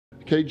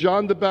Okay,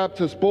 John the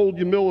Baptist, bold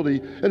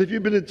humility. And if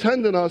you've been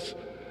attending us,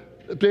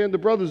 Band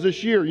of Brothers,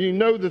 this year, you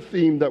know the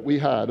theme that we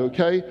had,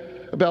 okay?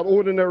 About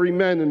ordinary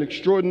men and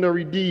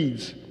extraordinary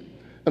deeds.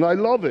 And I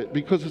love it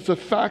because it's a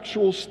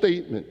factual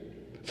statement.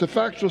 It's a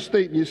factual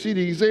statement. You see,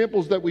 the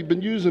examples that we've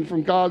been using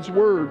from God's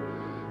Word,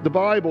 the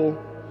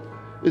Bible,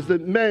 is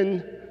that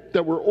men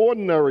that were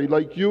ordinary,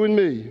 like you and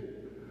me,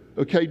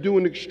 okay,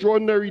 doing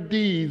extraordinary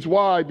deeds.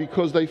 Why?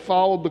 Because they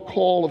followed the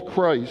call of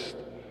Christ.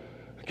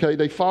 Okay,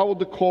 they followed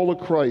the call of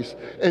Christ.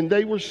 And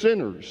they were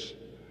sinners,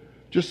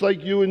 just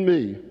like you and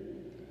me,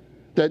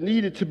 that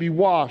needed to be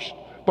washed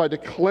by the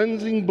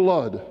cleansing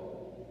blood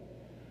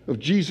of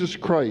Jesus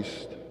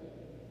Christ,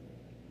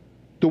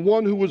 the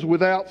one who was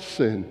without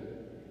sin,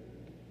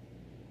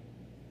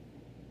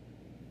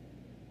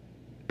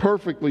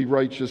 perfectly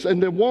righteous,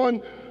 and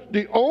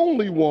the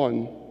only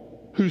one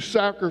whose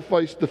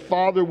sacrifice the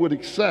Father would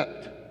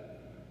accept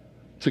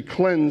to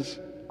cleanse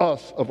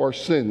us of our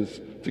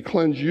sins, to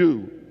cleanse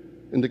you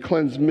and to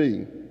cleanse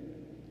me.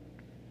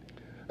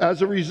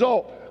 As a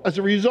result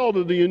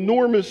of the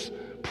enormous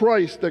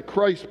price that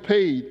Christ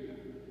paid,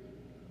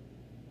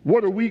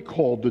 what are we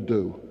called to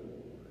do?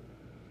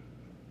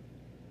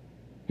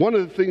 One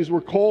of the things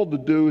we're called to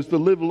do is to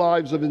live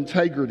lives of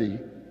integrity.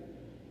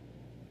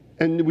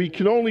 And we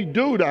can only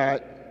do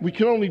that,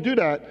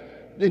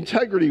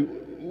 integrity.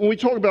 When we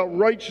talk about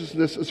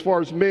righteousness as far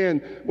as man,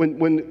 when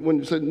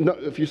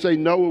if you say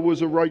Noah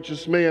was a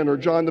righteous man or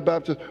John the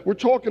Baptist, we're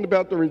talking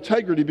about their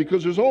integrity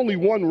because there's only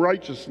one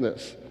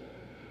righteousness.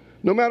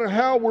 No matter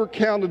how we're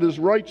counted as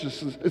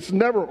righteousness, it's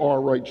never our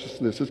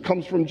righteousness. It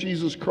comes from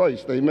Jesus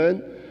Christ,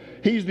 amen?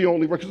 He's the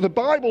only righteous. The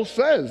Bible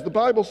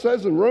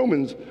says in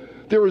Romans,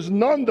 there is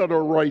none that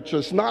are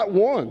righteous, not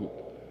one.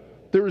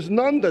 There is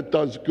none that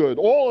does good.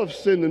 All have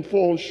sinned and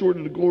fallen short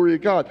of the glory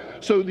of God.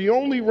 So the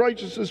only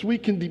righteousness we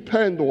can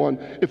depend on,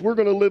 if we're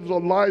going to live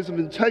on lives of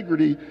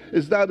integrity,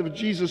 is that of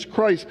Jesus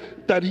Christ,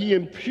 that He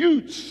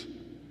imputes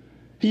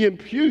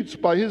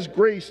by His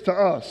grace to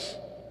us.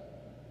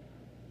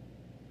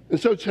 And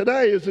so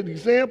today, as an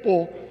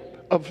example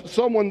of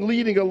someone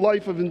leading a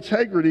life of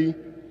integrity,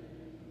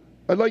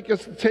 I'd like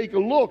us to take a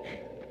look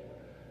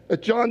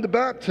at John the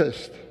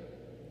Baptist.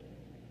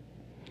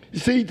 You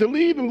see, to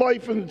lead a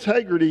life of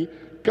integrity,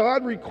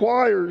 God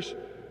requires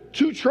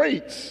two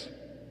traits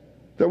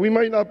that we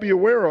might not be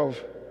aware of.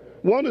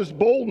 One is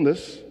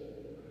boldness,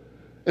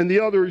 and the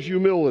other is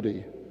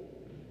humility.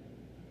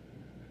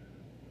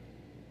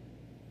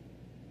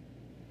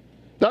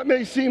 That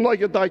may seem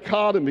like a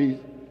dichotomy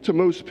to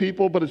most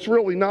people, but it's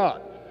really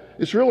not.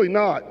 It's really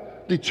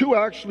not. The two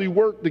actually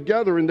work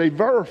together and they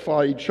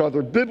verify each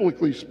other,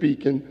 biblically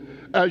speaking,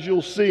 as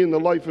you'll see in the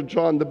life of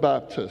John the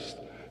Baptist.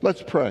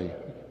 Let's pray.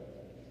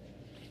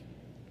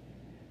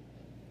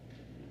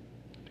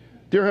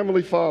 Dear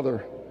Heavenly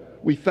Father,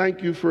 we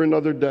thank you for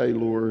another day,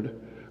 Lord.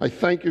 I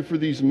thank you for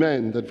these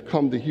men that have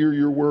come to hear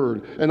your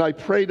word. And I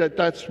pray that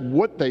that's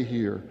what they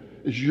hear,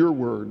 is your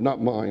word,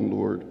 not mine,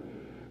 Lord.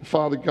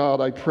 Father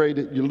God, I pray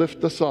that you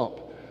lift us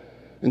up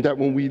and that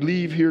when we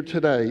leave here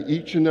today,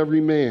 each and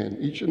every man,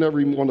 each and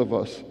every one of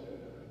us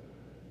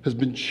has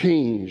been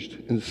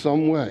changed in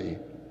some way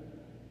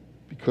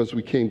because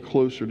we came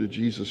closer to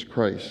Jesus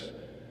Christ.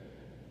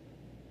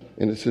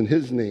 And it's in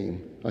his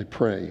name I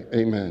pray.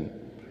 Amen.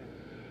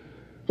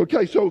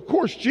 Okay, so of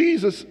course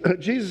Jesus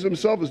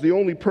himself is the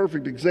only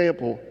perfect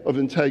example of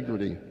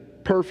integrity.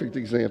 Perfect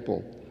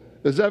example.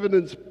 As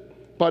evidenced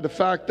by the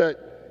fact that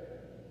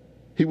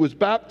he was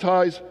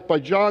baptized by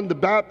John the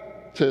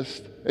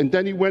Baptist, and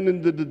then he went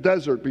into the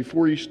desert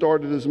before he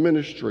started his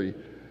ministry.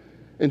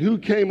 And who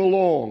came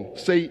along?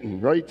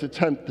 Satan, right, to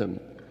tempt him.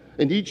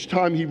 And each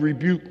time he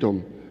rebuked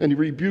him, and he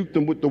rebuked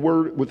him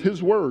with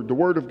his word, the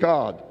word of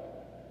God.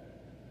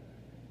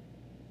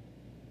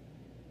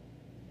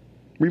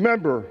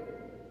 Remember,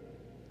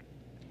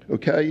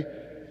 okay,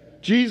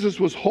 Jesus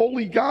was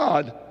holy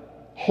God,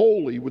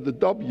 holy with the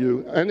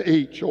W and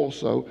H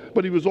also,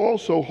 but he was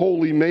also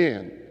holy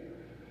man.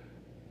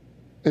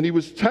 And he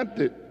was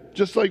tempted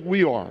just like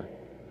we are.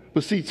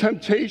 But see,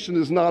 temptation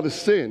is not a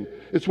sin.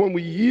 It's when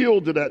we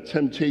yield to that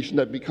temptation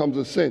that becomes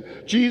a sin.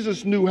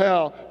 Jesus knew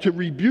how to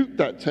rebuke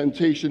that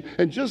temptation.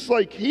 And just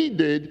like he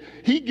did,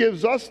 he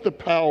gives us the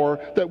power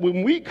that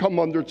when we come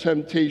under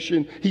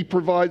temptation, he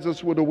provides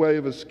us with a way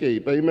of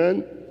escape.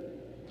 Amen?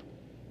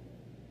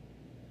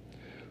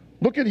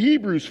 Look at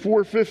Hebrews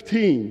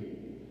 4:15.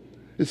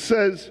 It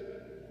says,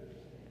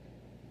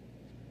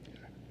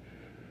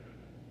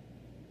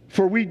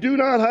 "For we do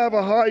not have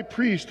a high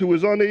priest who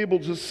is unable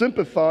to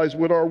sympathize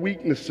with our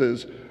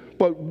weaknesses,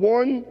 but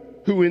one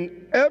who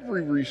in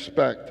every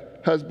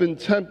respect has been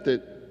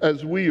tempted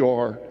as we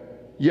are,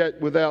 yet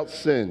without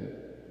sin."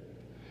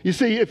 You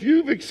see, if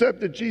you've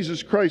accepted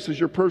Jesus Christ as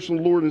your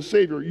personal Lord and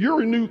Savior,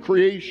 you're a new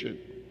creation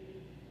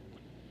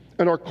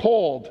and are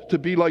called to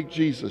be like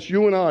Jesus.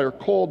 You and I are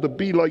called to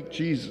be like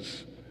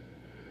Jesus.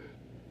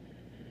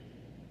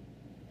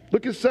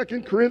 Look at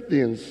 2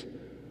 Corinthians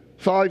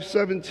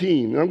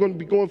 5:17. I'm going to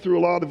be going through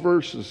a lot of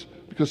verses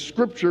because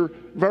Scripture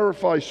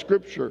verifies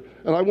Scripture.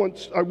 And I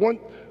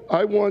want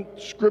I want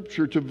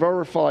Scripture to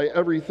verify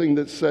everything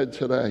that's said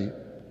today.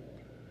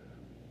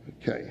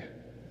 Okay.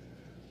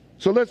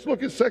 So let's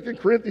look at 2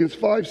 Corinthians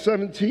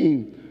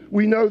 5:17.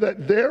 We know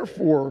that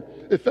therefore,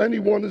 if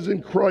anyone is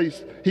in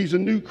Christ, he's a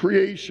new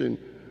creation.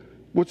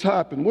 What's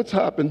happened? What's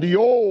happened? The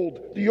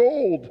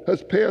old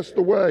has passed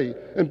away,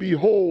 and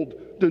behold,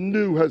 the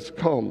new has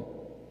come.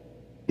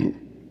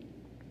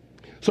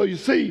 So you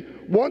see,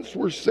 once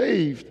we're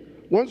saved,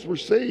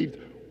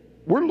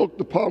 we're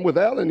looked upon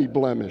without any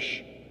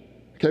blemish.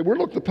 Okay, we're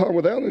looked upon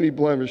without any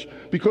blemish,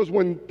 because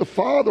when the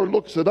Father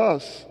looks at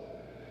us,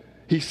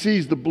 he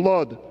sees the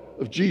blood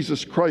of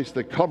Jesus Christ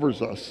that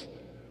covers us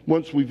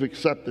once we've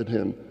accepted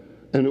him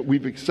and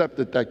we've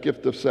accepted that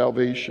gift of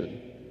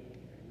salvation.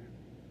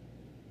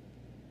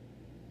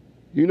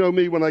 You know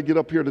me, when I get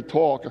up here to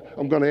talk,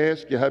 I'm going to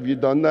ask you, have you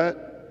done that?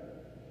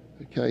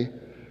 Okay?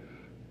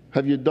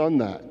 Have you done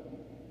that?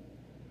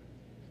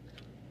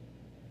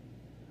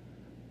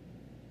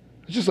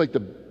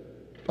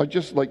 I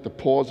just like to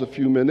pause a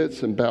few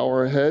minutes and bow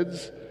our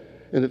heads.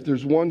 And if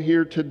there's one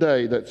here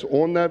today that's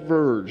on that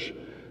verge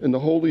and the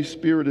Holy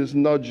Spirit is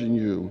nudging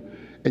you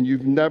and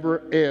you've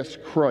never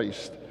asked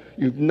Christ,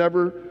 you've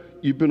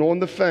been on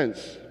the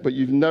fence, but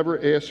you've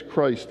never asked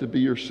Christ to be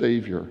your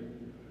Savior.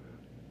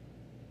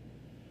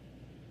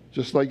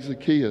 Just like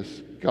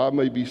Zacchaeus, God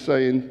may be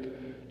saying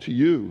to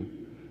you,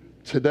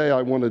 today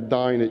I want to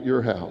dine at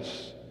your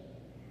house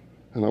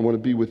and I want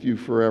to be with you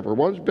forever.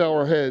 Why don't you bow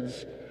our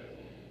heads?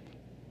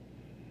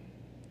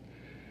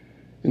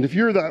 And if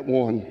you're that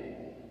one,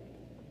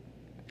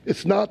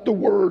 it's not the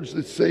words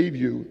that save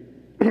you.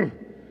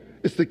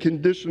 It's the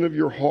condition of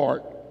your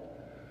heart.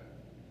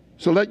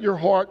 So let your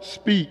heart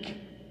speak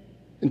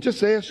and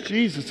just ask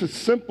Jesus. It's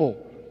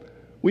simple.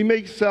 We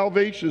make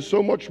salvation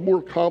so much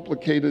more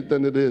complicated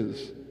than it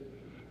is.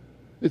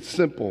 It's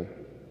simple.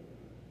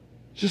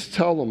 Just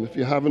tell him if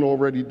you haven't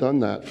already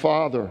done that.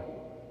 Father,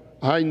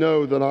 I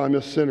know that I'm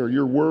a sinner.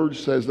 Your word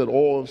says that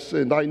all have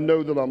sinned. I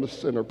know that I'm a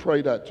sinner.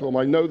 Pray that to him.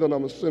 I know that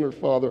I'm a sinner,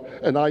 Father,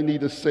 and I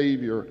need a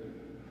Savior.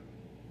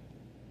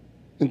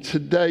 And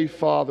today,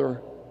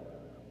 Father,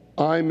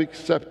 I'm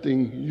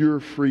accepting your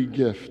free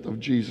gift of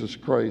Jesus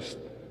Christ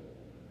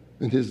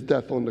and his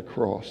death on the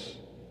cross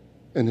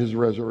and his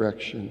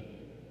resurrection.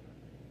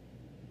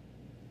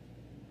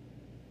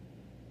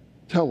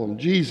 Tell him,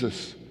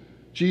 Jesus,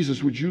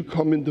 would you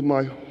come into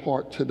my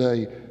heart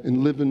today and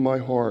live in my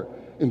heart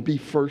and be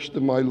first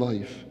in my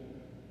life?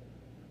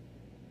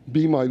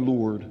 Be my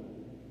Lord.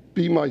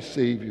 Be my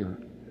Savior.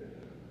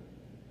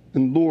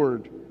 And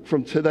Lord,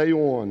 from today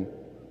on,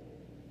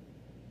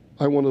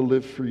 I want to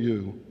live for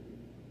you.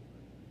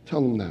 Tell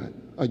him that.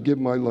 I give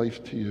my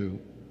life to you.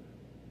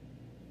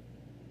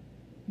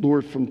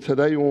 Lord, from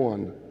today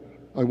on,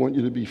 I want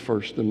you to be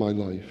first in my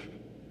life.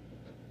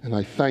 And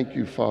I thank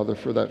you, Father,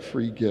 for that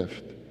free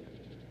gift.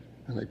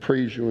 And I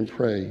praise you and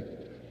pray.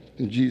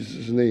 In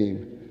Jesus'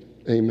 name,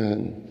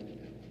 amen.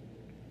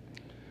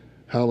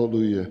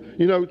 Hallelujah.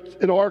 You know,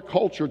 in our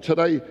culture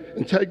today,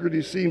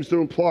 integrity seems to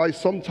imply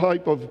some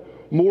type of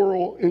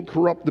moral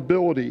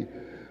incorruptibility.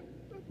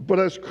 But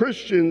as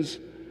Christians,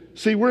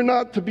 see, we're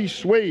not to be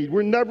swayed.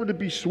 We're never to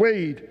be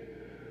swayed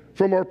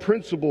from our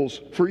principles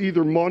for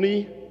either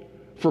money,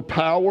 for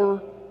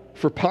power,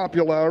 for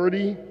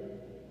popularity.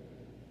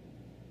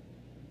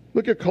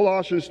 Look at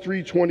Colossians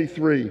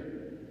 3:23.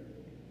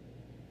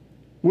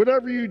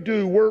 Whatever you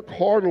do, work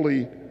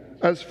heartily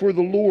as for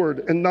the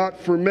Lord and not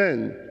for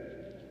men.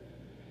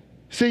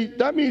 See,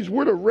 that means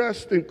we're to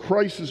rest in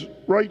Christ's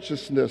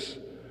righteousness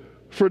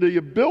for the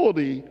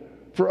ability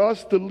for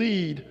us to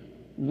lead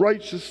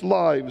righteous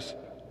lives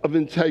of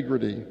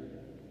integrity.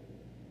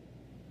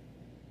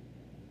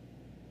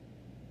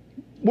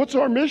 What's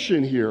our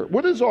mission here?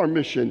 What is our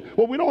mission?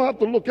 Well, we don't have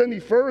to look any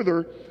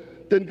further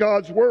than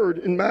God's word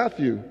in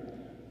Matthew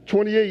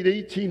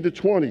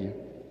 28:18-20.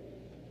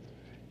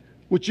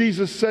 What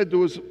Jesus said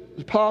to his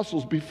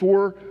apostles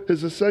before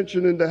his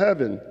ascension into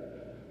heaven.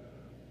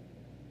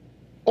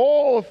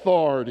 All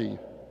authority,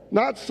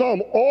 not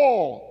some,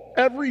 all,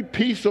 every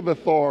piece of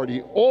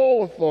authority,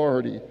 all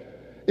authority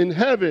in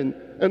heaven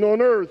and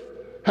on earth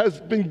has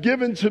been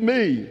given to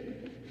me.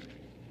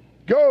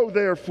 Go,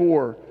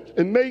 therefore,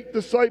 and make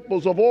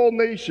disciples of all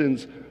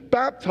nations,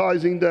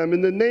 baptizing them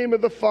in the name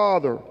of the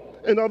Father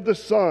and of the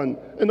Son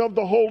and of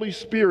the Holy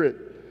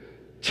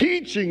Spirit,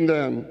 teaching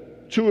them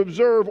to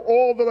observe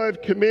all that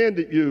I've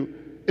commanded you,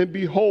 and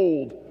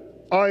behold,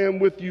 I am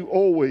with you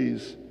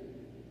always,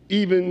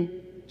 even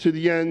to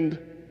the end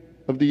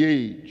of the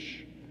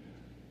age.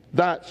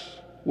 That's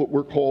what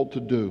we're called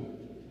to do.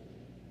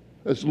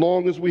 As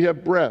long as we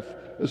have breath,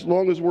 as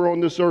long as we're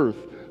on this earth,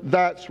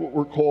 that's what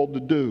we're called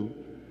to do.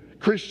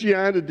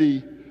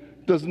 Christianity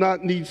does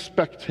not need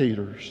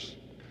spectators.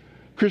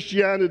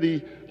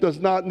 Christianity does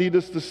not need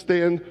us to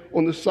stand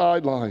on the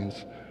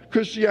sidelines.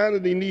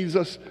 Christianity needs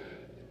us,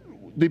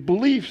 the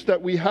beliefs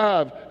that we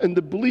have and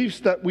the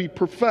beliefs that we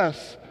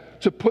profess,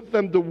 to put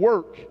them to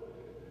work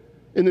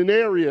in an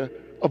area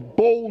of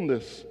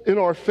boldness in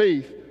our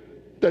faith,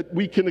 that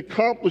we can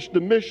accomplish the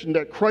mission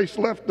that Christ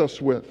left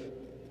us with.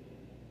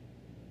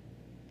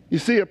 You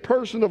see, a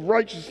person of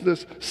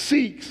righteousness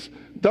seeks,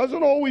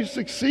 doesn't always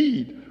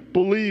succeed,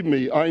 believe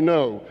me, I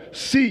know,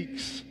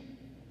 seeks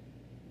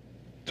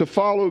to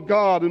follow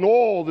God in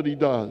all that he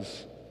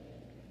does.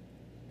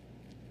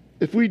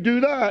 If we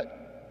do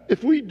that,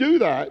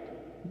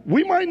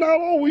 we might not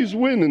always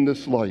win in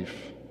this life.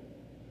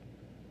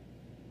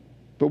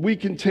 But we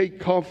can take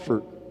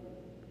comfort.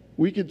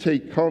 We can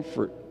take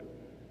comfort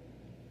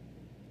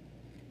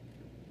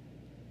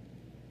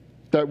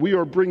that we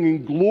are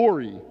bringing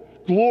glory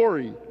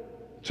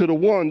to the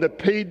one that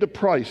paid the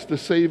price to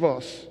save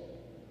us,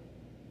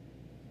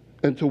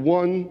 and to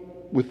one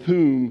with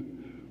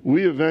whom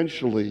we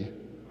eventually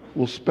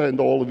will spend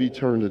all of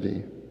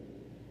eternity.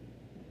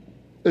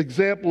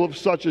 Example of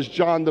such as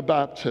John the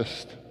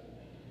Baptist,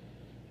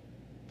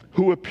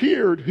 who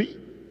appeared,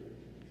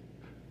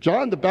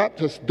 John the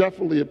Baptist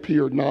definitely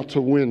appeared not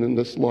to win in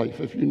this life,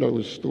 if you know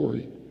his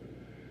story.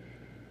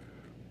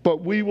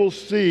 But we will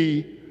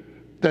see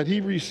that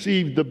he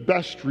received the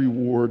best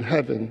reward,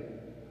 heaven,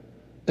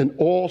 and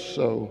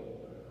also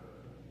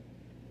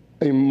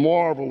a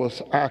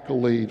marvelous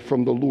accolade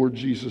from the Lord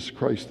Jesus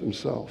Christ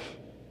himself.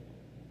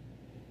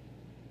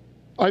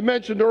 I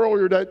mentioned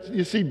earlier that,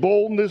 you see,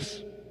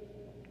 boldness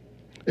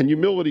and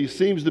humility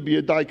seems to be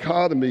a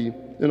dichotomy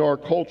in our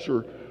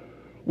culture,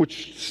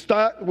 which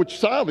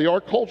sadly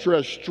our culture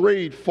has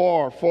strayed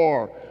far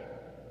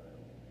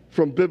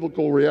from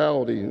biblical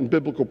reality and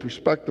biblical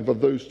perspective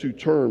of those two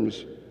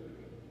terms,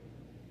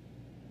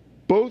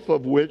 both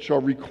of which are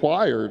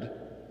required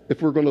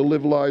if we're going to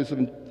live lives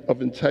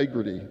of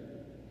integrity.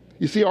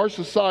 You see, our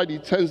society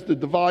tends to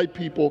divide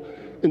people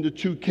into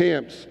two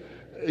camps.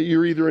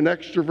 You're either an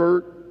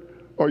extrovert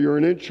or you're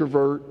an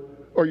introvert,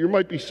 or you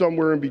might be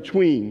somewhere in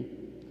between.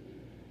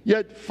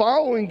 Yet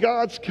following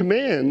God's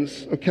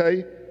commands,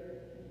 okay,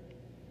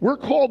 we're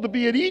called to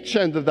be at each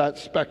end of that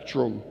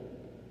spectrum,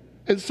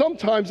 and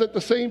sometimes at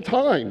the same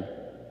time,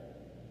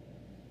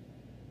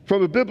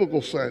 from a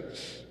biblical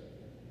sense,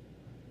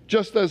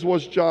 just as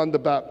was John the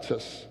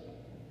Baptist.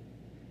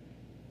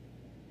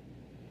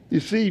 You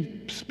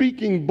see,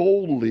 speaking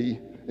boldly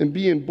and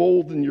being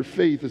bold in your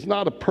faith is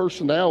not a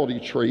personality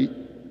trait.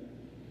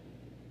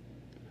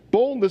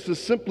 Boldness is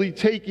simply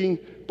taking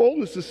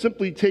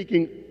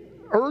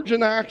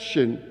urgent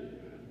action,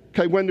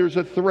 okay, when there's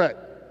a threat,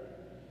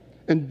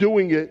 and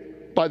doing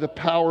it by the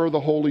power of the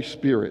Holy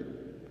Spirit.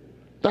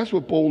 That's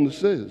what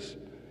boldness is.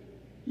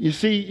 You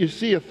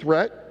see a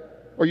threat,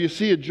 or you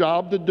see a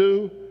job to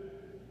do,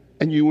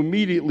 and you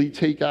immediately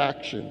take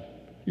action.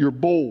 You're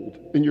bold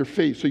in your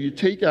faith, so you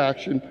take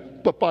action,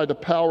 but by the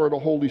power of the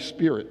Holy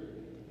Spirit.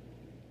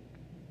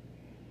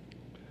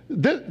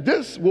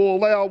 This will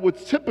allow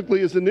what typically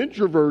is an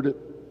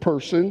introverted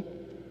person,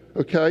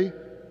 okay,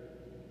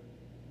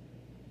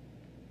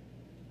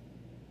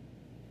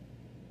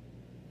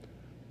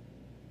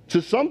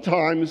 to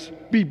sometimes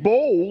be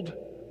bold,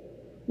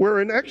 where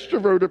an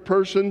extroverted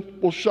person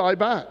will shy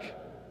back.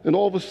 And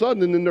all of a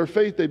sudden, in their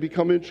faith, they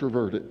become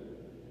introverted.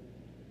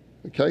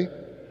 Okay?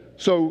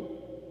 So,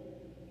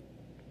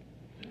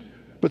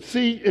 but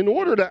see, in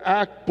order to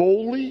act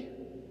boldly,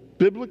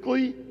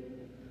 biblically,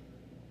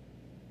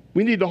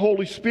 we need the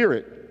Holy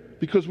Spirit,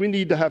 because we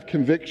need to have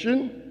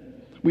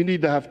conviction, we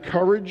need to have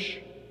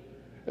courage,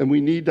 and we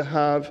need to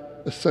have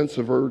a sense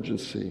of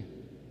urgency.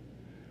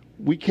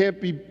 We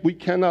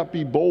cannot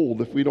be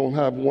bold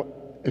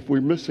if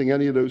we're missing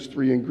any of those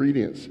three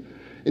ingredients.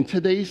 In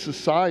today's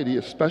society,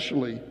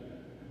 especially,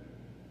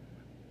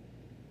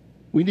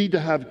 we need to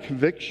have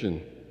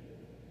conviction.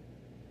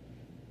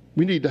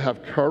 We need to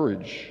have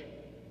courage,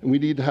 and we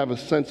need to have a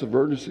sense of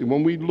urgency.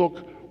 When we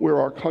look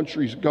where our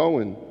country's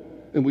going,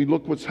 and we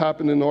look what's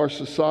happening in our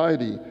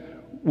society,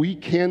 we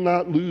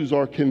cannot lose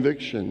our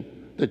conviction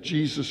that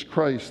Jesus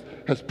Christ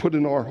has put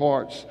in our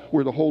hearts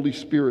where the Holy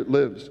Spirit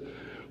lives.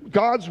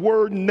 God's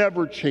word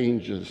never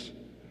changes.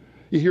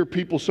 You hear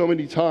people so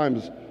many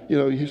times,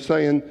 he's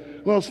saying,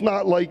 well, it's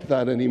not like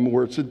that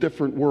anymore. It's a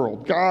different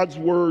world. God's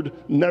word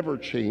never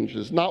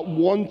changes. Not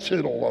one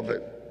tittle of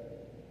it.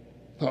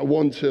 Not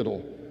one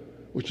tittle,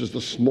 which is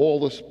the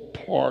smallest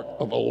part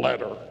of a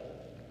letter,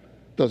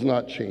 does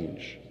not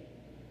change.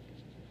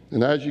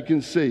 And as you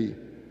can see,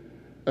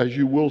 as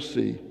you will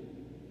see,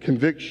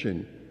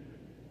 conviction,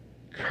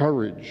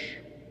 courage,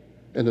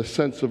 and a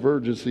sense of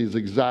urgency is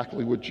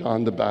exactly what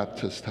John the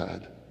Baptist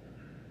had.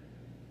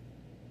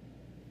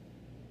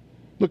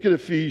 Look at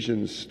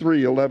Ephesians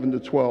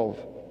 3:11-12.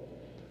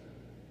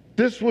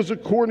 This was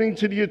according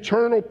to the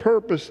eternal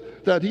purpose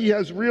that he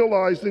has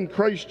realized in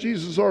Christ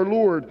Jesus our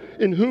Lord,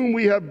 in whom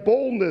we have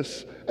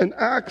boldness and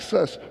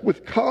access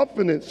with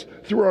confidence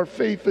through our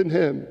faith in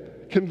him.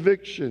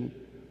 Conviction,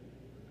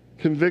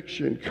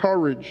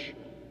 courage,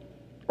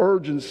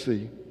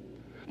 urgency.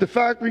 The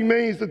fact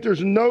remains that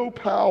there's no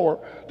power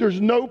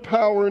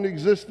in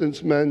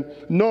existence, men,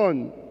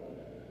 none,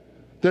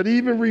 that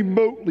even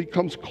remotely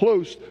comes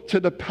close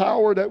to the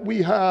power that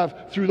we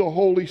have through the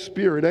Holy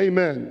Spirit.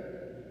 Amen.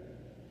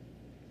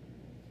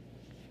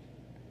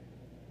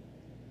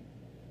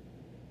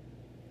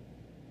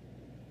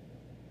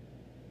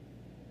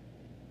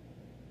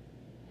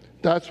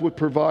 That's what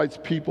provides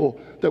people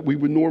that we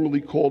would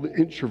normally call the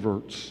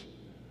introverts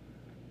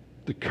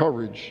the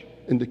courage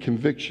and the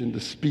conviction to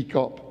speak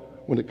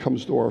up when it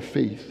comes to our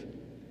faith.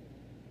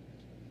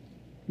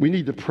 We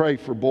need to pray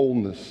for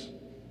boldness.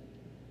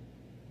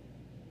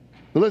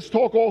 Now let's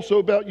talk also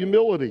about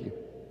humility.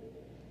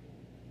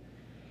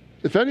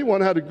 If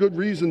anyone had a good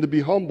reason to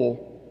be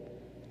humble,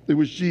 it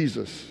was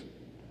Jesus.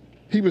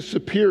 He was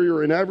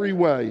superior in every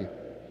way,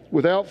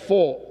 without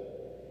fault.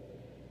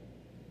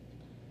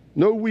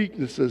 No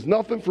weaknesses,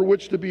 nothing for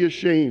which to be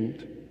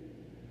ashamed.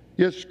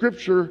 Yet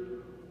Scripture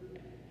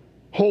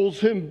holds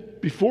him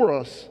before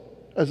us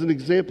as an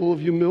example of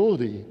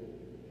humility.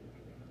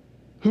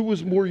 Who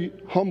was more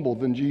humble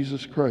than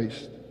Jesus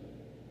Christ?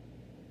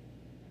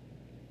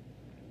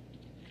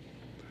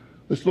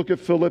 Let's look at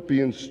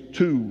Philippians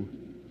 2,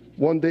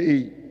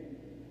 1-8.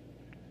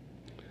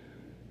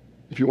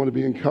 If you want to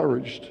be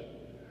encouraged.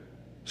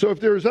 So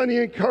if there is any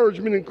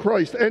encouragement in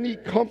Christ, any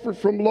comfort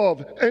from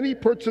love, any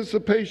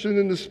participation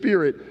in the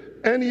Spirit,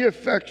 any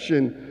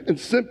affection and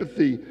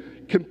sympathy,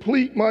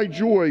 complete my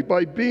joy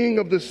by being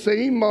of the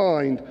same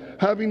mind,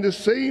 having the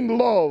same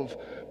love,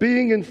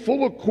 being in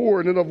full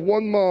accord and of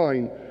one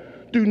mind.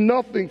 Do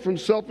nothing from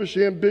selfish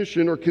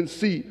ambition or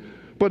conceit,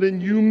 but in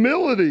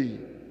humility,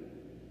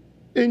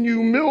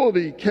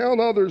 count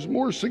others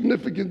more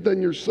significant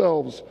than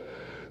yourselves.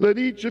 Let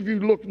each of you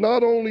look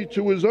not only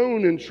to his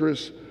own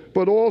interests,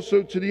 but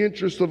also to the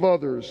interests of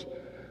others.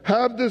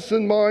 Have this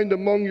in mind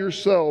among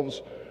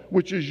yourselves,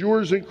 which is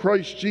yours in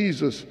Christ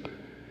Jesus.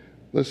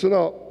 Listen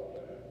up.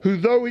 Who,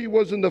 though he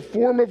was in the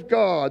form of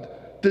God,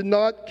 did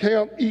not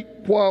count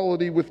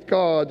equality with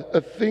God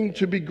a thing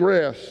to be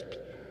grasped,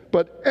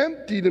 but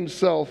emptied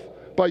himself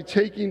by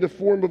taking the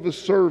form of a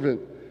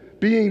servant,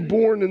 being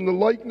born in the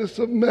likeness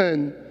of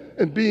men,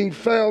 and being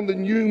found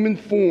in human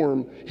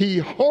form, he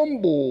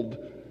humbled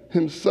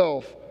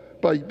himself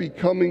by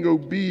becoming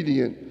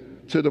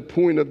obedient to the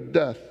point of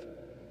death,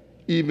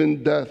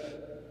 even death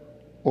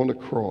on a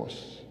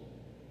cross.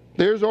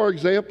 There's our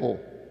example.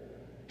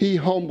 He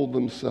humbled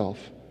himself,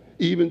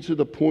 even to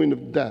the point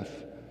of death.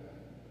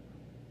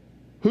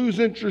 Whose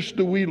interest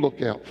do we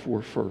look out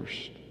for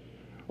first?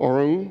 Our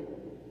own?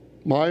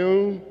 My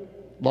own?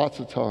 Lots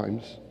of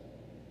times.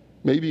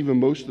 Maybe even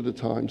most of the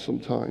time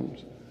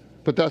sometimes.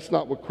 But that's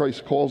not what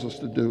Christ calls us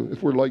to do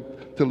if we're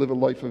like to live a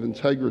life of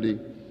integrity.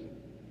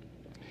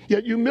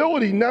 Yet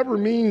humility never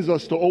means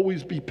us to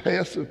always be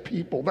passive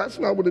people. That's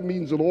not what it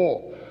means at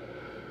all.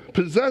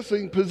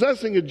 Possessing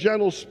a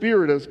gentle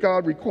spirit as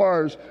God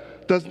requires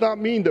does not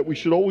mean that we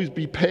should always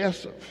be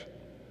passive.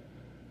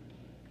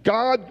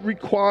 God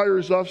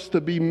requires us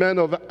to be men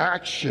of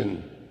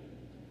action,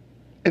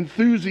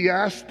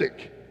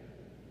 enthusiastic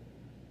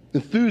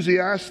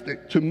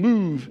to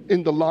move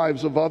in the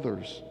lives of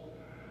others.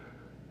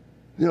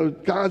 You know,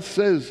 God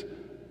says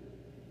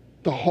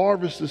the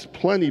harvest is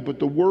plenty, but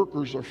the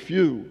workers are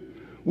few.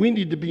 We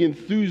need to be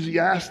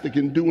enthusiastic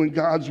in doing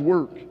God's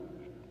work.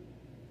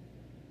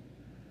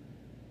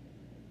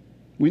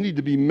 We need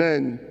to be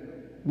men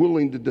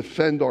willing to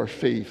defend our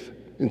faith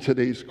in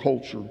today's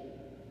culture.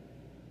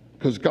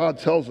 Because God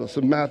tells us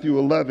in Matthew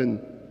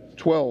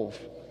 11:12,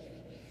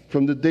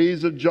 from the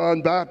days of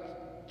John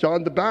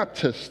the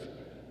Baptist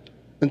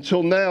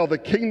until now, the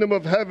kingdom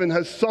of heaven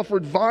has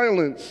suffered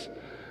violence,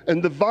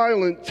 and the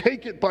violent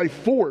take it by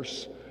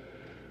force.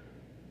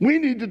 We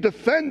need to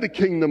defend the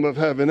kingdom of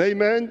heaven,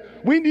 amen?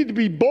 We need to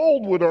be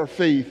bold with our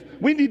faith.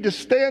 We need to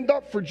stand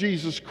up for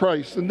Jesus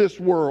Christ in this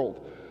world,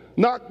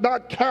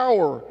 not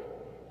cower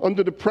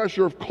under the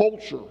pressure of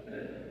culture,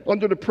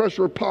 under the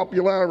pressure of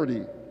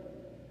popularity.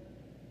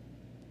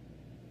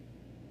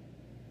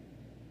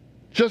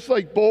 Just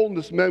like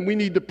boldness, men, we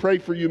need to pray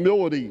for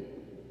humility.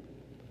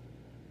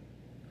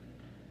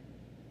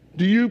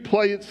 Do you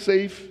play it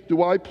safe?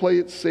 Do I play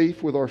it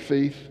safe with our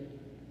faith?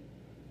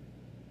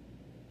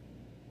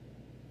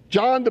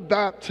 John the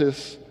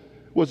Baptist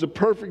was a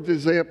perfect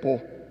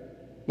example,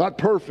 not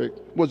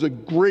perfect, was a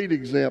great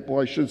example,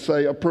 I should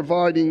say, of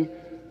providing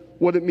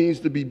what it means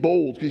to be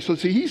bold. So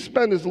see, he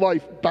spent his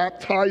life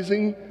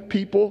baptizing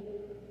people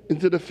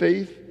into the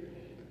faith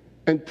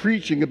and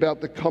preaching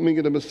about the coming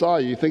of the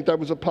Messiah. You think that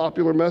was a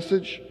popular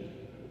message?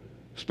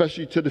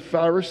 Especially to the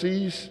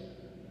Pharisees?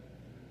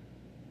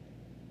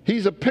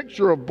 He's a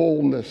picture of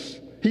boldness.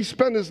 He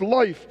spent his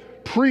life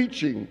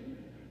preaching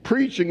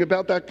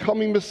about that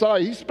coming Messiah.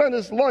 He spent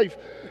his life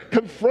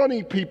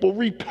confronting people.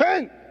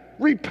 Repent,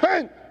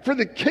 for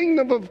the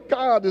kingdom of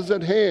God is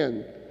at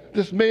hand.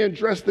 This man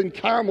dressed in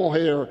camel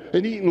hair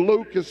and eating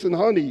locusts and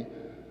honey.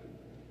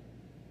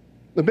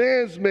 The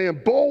man's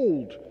man,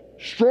 bold,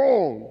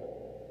 strong.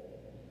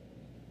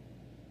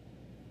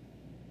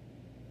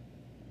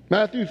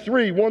 Matthew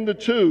 3,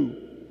 1-2.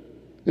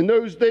 In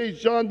those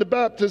days, John the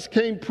Baptist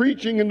came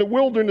preaching in the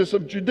wilderness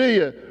of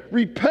Judea.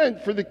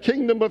 Repent, for the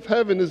kingdom of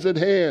heaven is at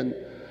hand.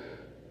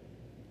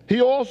 He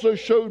also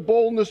showed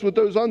boldness with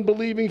those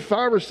unbelieving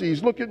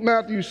Pharisees. Look at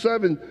Matthew 3,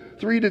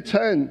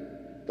 7-10.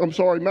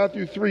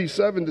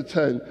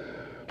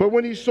 But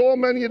when he saw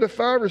many of the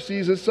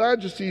Pharisees and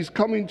Sadducees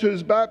coming to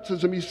his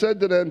baptism, he said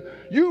to them,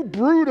 "You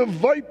brood of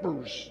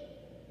vipers,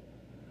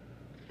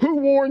 who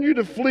warned you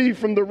to flee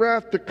from the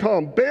wrath to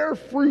come? Bear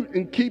fruit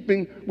in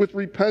keeping with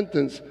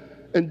repentance,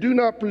 and do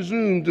not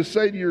presume to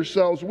say to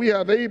yourselves, 'We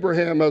have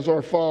Abraham as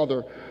our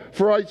father.'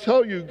 For I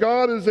tell you,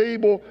 God is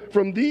able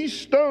from these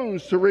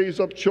stones to raise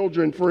up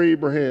children for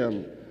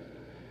Abraham.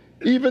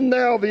 Even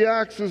now the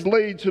axe is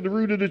laid to the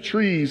root of the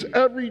trees.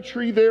 Every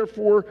tree,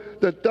 therefore,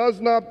 that does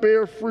not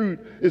bear fruit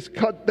is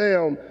cut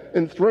down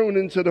and thrown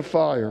into the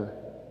fire."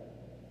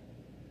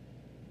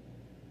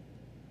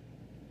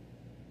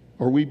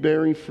 Are we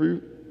bearing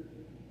fruit?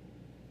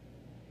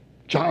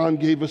 John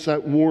gave us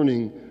that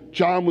warning.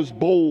 John was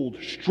bold,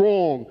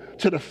 strong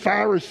to the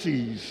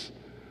Pharisees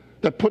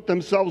that put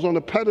themselves on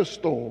a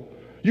pedestal.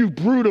 "You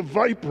brood of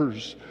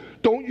vipers,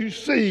 don't you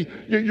see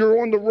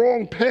you're on the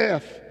wrong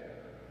path?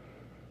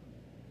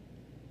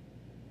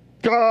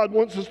 God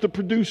wants us to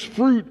produce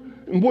fruit.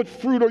 And what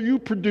fruit are you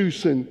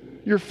producing?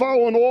 You're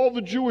following all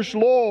the Jewish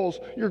laws.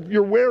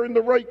 You're wearing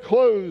the right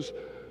clothes,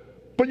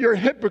 but you're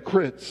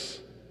hypocrites."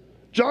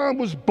 John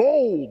was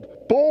bold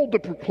to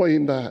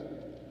proclaim that.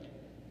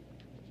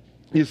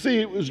 You see,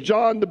 it was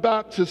John the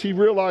Baptist, he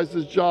realized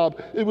his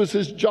job. It was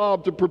his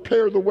job to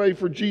prepare the way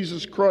for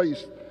Jesus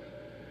Christ.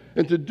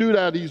 And to do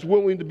that, he's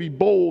willing to be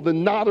bold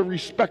and not a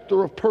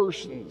respecter of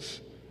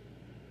persons.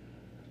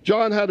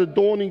 John had a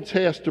daunting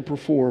task to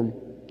perform,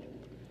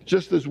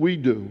 just as we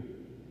do.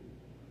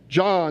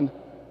 John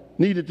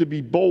needed to be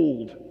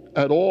bold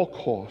at all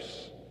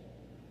costs,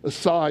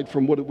 aside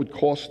from what it would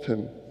cost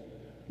him,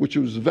 which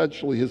was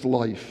eventually his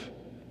life.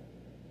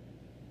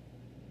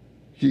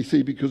 You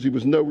see, because he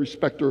was no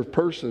respecter of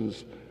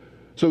persons.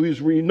 So he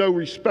was no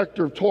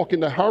respecter of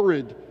talking to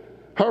Herod.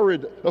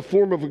 Herod, a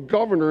form of a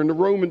governor in the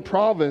Roman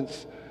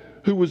province,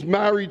 who was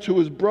married to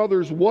his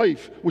brother's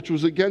wife, which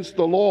was against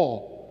the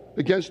law,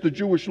 against the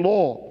Jewish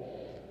law.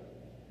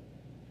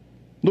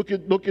 Look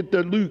at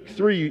the Luke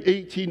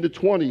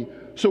 3:18-20.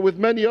 "So with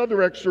many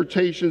other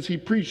exhortations, he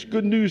preached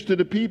good news to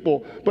the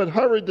people. But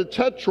Herod the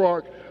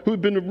Tetrarch, who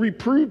had been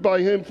reproved by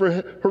him for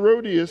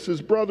Herodias,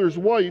 his brother's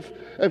wife,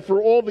 and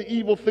for all the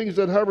evil things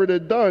that Herod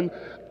had done,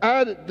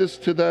 added this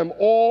to them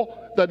all,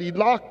 that he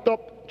locked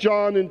up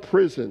John in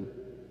prison."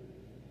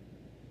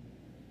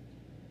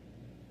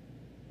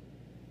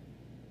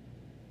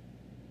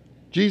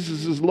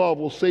 Jesus' love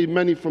will save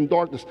many from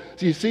darkness.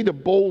 So you see the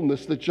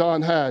boldness that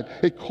John had.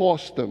 It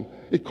cost him.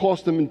 It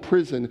cost him in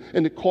prison,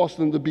 and it cost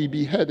him to be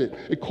beheaded.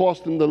 It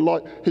cost him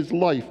his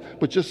life.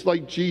 But just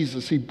like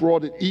Jesus, he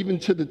brought it even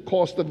to the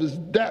cost of his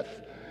death.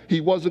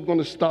 He wasn't going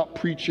to stop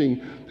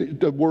preaching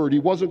the word. He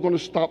wasn't going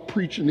to stop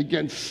preaching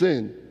against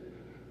sin.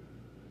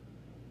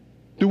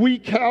 Do we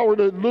cower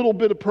to a little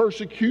bit of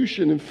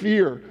persecution and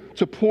fear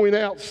to point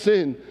out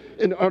sin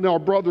in our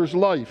brother's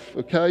life,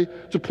 okay?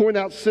 To point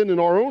out sin in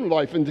our own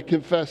life and to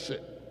confess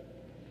it?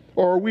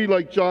 Or are we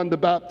like John the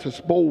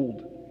Baptist,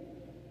 bold?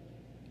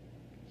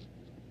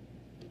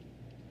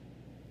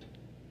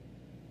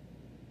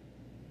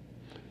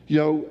 You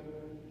know,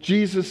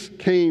 Jesus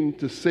came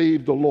to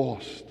save the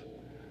lost.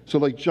 So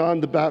like John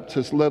the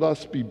Baptist, let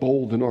us be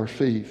bold in our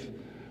faith.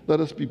 Let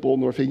us be bold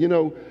in our faith. You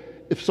know,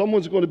 if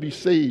someone's going to be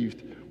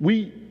saved,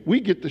 we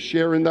get to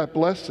share in that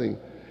blessing.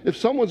 If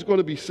someone's going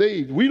to be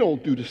saved, we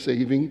don't do the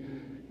saving.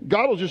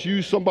 God will just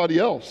use somebody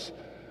else.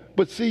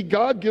 But see,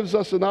 God gives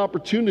us an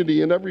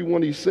opportunity in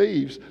everyone he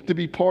saves to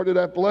be part of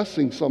that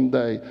blessing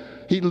someday.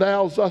 He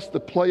allows us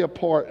to play a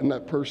part in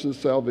that person's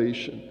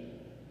salvation.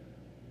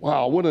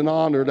 Wow, what an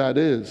honor that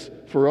is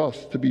for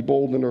us to be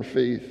bold in our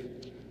faith.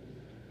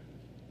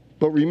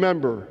 But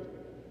remember,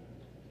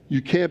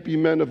 you can't be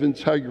men of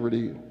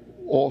integrity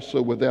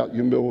also without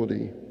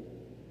humility.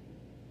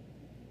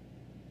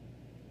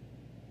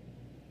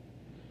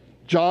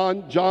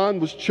 John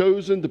was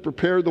chosen to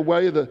prepare the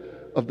way of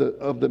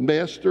the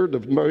Master, the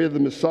way of the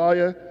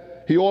Messiah.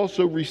 He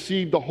also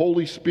received the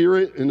Holy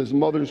Spirit in his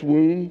mother's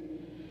womb.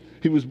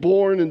 He was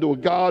born into a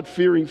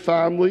God-fearing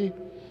family,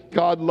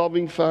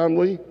 God-loving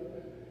family.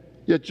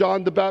 Yet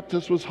John the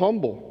Baptist was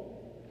humble.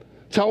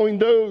 Telling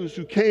those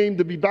who came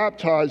to be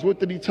baptized, what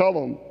did he tell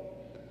them?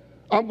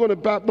 I'm going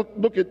to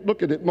look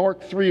at it,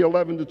 Mark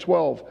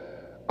 3:11-12.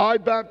 "I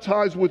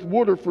baptize with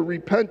water for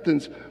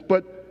repentance,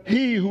 but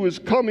he who is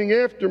coming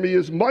after me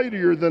is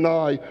mightier than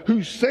I,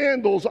 whose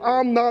sandals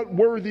I'm not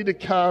worthy to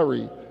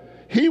carry.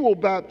 He will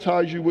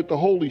baptize you with the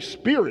Holy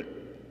Spirit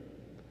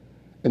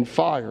and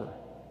fire."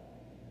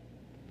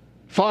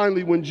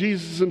 Finally, when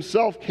Jesus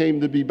himself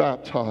came to be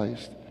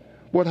baptized,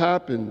 what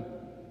happened?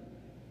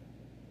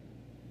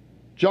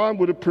 John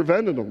would have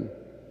prevented him.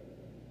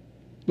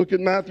 Look at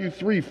Matthew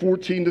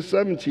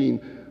 3:14-17.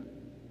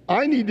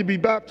 "I need to be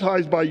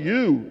baptized by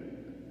you,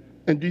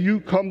 and do you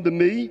come to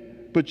me?"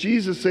 But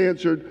Jesus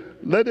answered,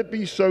 "Let it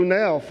be so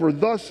now, for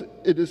thus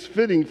it is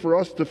fitting for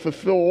us to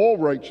fulfill all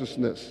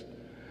righteousness."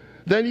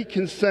 Then he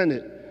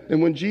consented,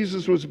 and when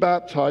Jesus was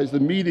baptized,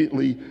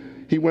 immediately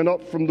he went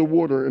up from the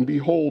water, and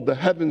behold, the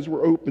heavens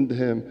were opened to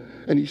him,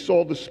 and he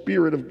saw the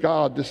Spirit of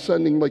God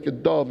descending like a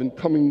dove and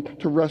coming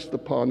to rest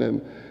upon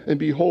him. And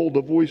behold,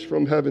 a voice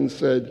from heaven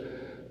said,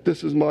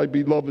 "This is my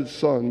beloved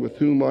Son, with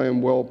whom I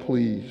am well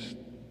pleased."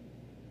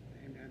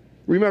 Amen.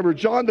 Remember,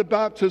 John the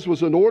Baptist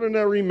was an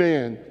ordinary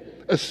man,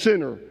 a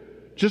sinner,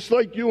 just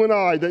like you and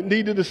I, that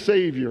needed a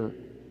Savior.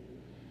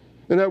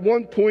 And at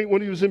one point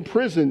when he was in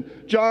prison,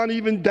 John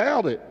even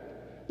doubted.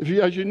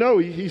 As you know,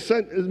 he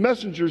sent his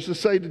messengers to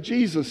say to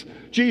Jesus,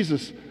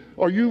 "Jesus,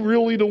 are you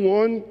really the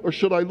one, or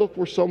should I look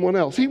for someone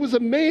else?" He was a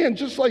man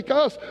just like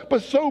us,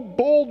 but so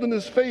bold in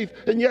his faith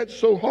and yet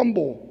so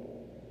humble.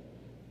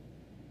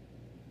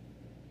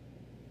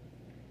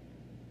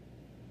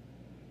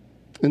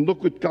 And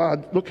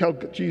look how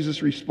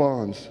Jesus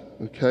responds,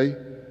 okay?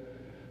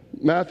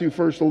 Matthew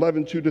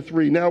 11,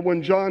 2-3. Now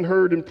when John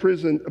heard in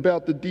prison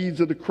about the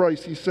deeds of the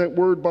Christ, he sent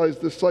word by his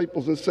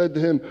disciples and said to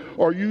him,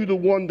 "Are you the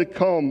one to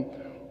come,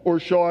 or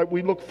shall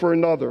we look for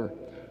another?"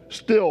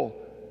 Still,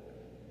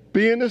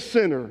 being a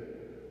sinner,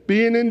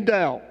 being in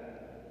doubt,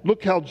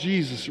 look how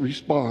Jesus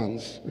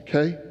responds,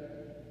 okay?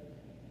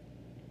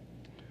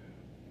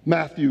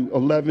 Matthew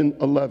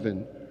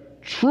 11:11.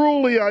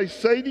 "Truly I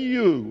say to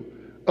you,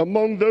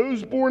 among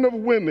those born of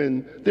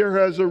women, there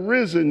has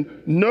arisen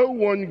no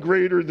one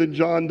greater than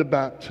John the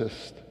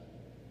Baptist.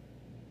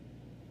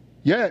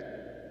 Yet,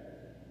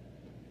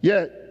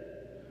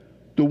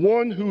 the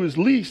one who is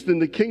least in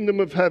the kingdom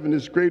of heaven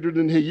is greater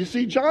than he." You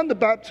see, John the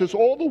Baptist,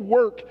 all the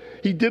work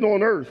he did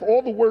on earth,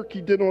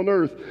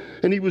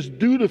 and he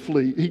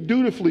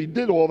dutifully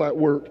did all that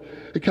work,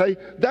 okay?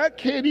 That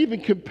can't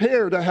even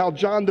compare to how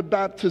John the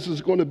Baptist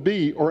is going to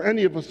be, or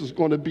any of us is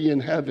going to be in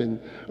heaven,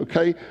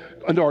 okay?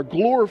 And our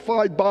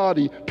glorified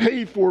body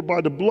paid for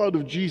by the blood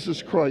of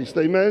Jesus Christ,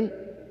 amen?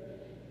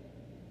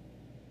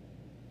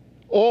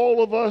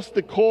 All of us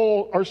that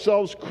call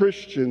ourselves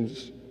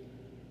Christians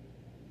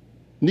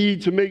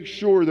need to make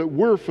sure that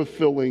we're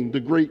fulfilling the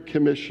Great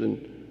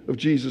Commission of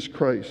Jesus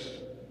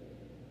Christ.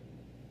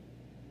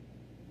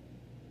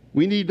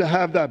 We need to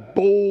have that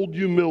bold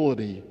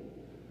humility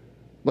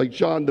like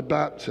John the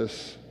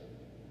Baptist,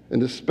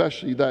 and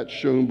especially that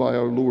shown by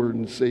our Lord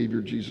and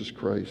Savior Jesus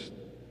Christ.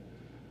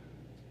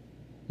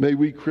 May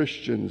we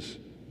Christians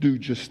do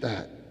just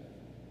that.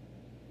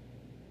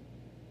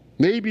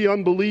 Maybe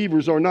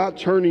unbelievers are not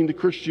turning to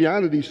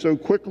Christianity so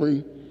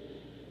quickly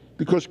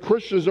because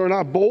Christians are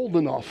not bold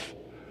enough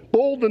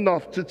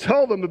to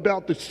tell them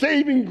about the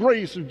saving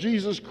grace of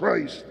Jesus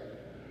Christ,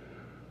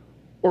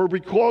 or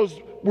because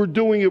we're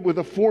doing it with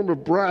a form of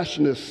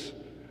brashness,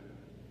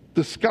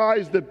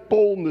 disguised as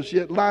boldness,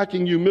 yet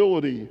lacking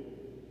humility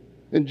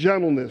and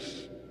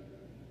gentleness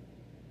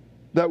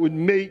that would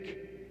make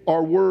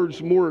our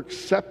words more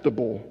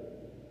acceptable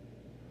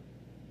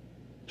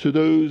to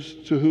those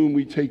to whom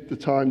we take the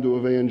time to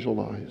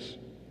evangelize.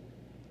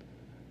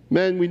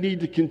 Men, we need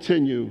to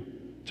continue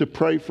to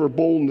pray for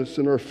boldness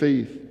in our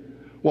faith,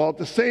 while at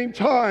the same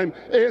time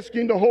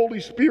asking the Holy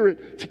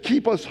Spirit to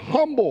keep us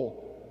humble,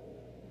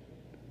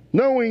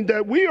 knowing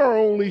that we are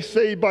only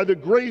saved by the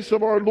grace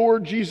of our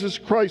Lord Jesus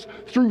Christ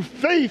through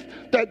faith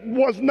that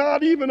was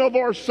not even of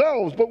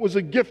ourselves, but was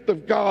a gift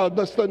of God,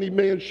 lest any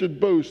man should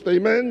boast.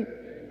 Amen?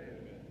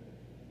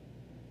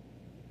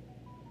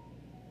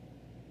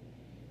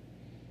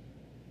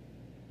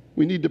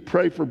 We need to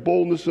pray for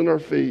boldness in our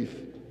faith,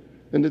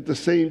 and at the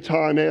same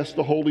time ask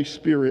the Holy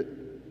Spirit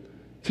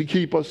to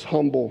keep us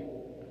humble.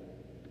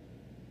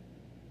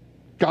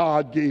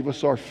 God gave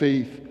us our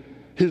faith.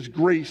 His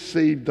grace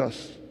saved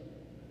us.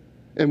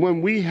 And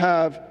when we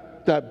have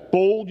that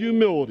bold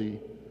humility,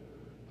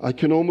 I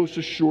can almost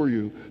assure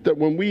you that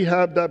when we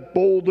have that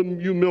bold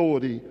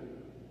humility,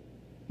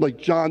 like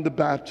John the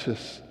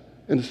Baptist,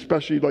 and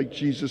especially like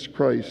Jesus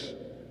Christ,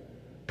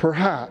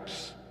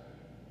 perhaps,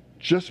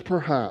 just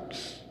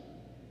perhaps,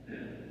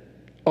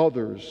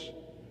 others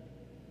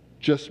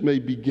just may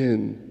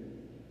begin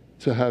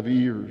to have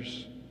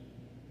ears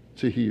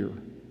to hear.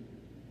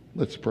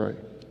 Let's pray.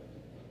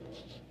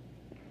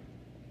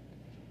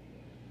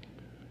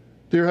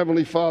 Dear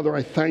Heavenly Father,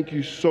 I thank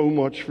you so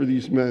much for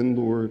these men,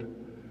 Lord.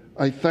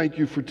 I thank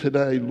you for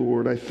today,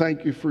 Lord. I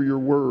thank you for your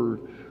word.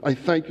 I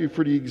thank you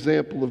for the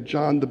example of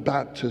John the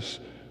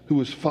Baptist, who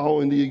was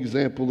following the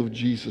example of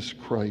Jesus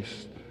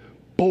Christ.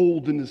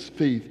 Bold in his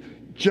faith,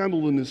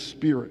 gentle in his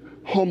spirit,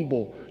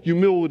 humble,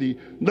 humility.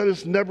 Let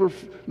us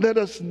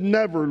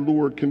never,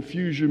 Lord,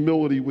 confuse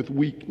humility with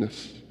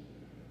weakness.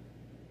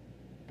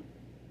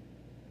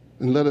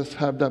 And let us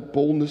have that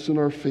boldness in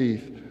our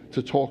faith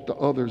to talk to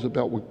others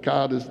about what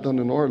God has done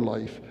in our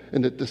life,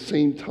 and at the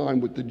same time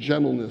with the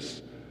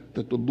gentleness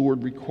that the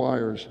Lord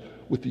requires,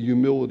 with the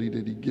humility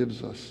that he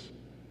gives us.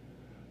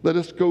 Let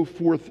us go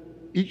forth,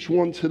 each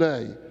one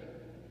today,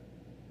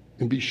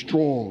 and be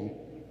strong.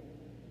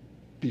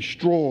 Be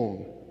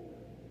strong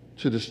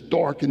to this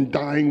dark and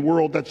dying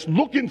world that's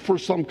looking for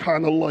some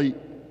kind of light.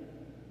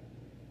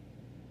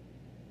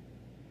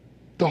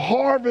 The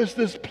harvest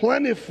is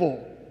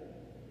plentiful.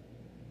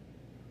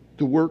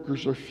 The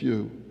workers are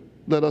few.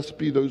 Let us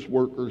be those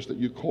workers that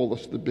you call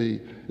us to be.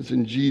 It's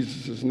in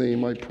Jesus'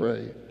 name I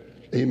pray.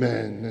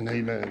 Amen and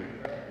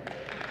amen.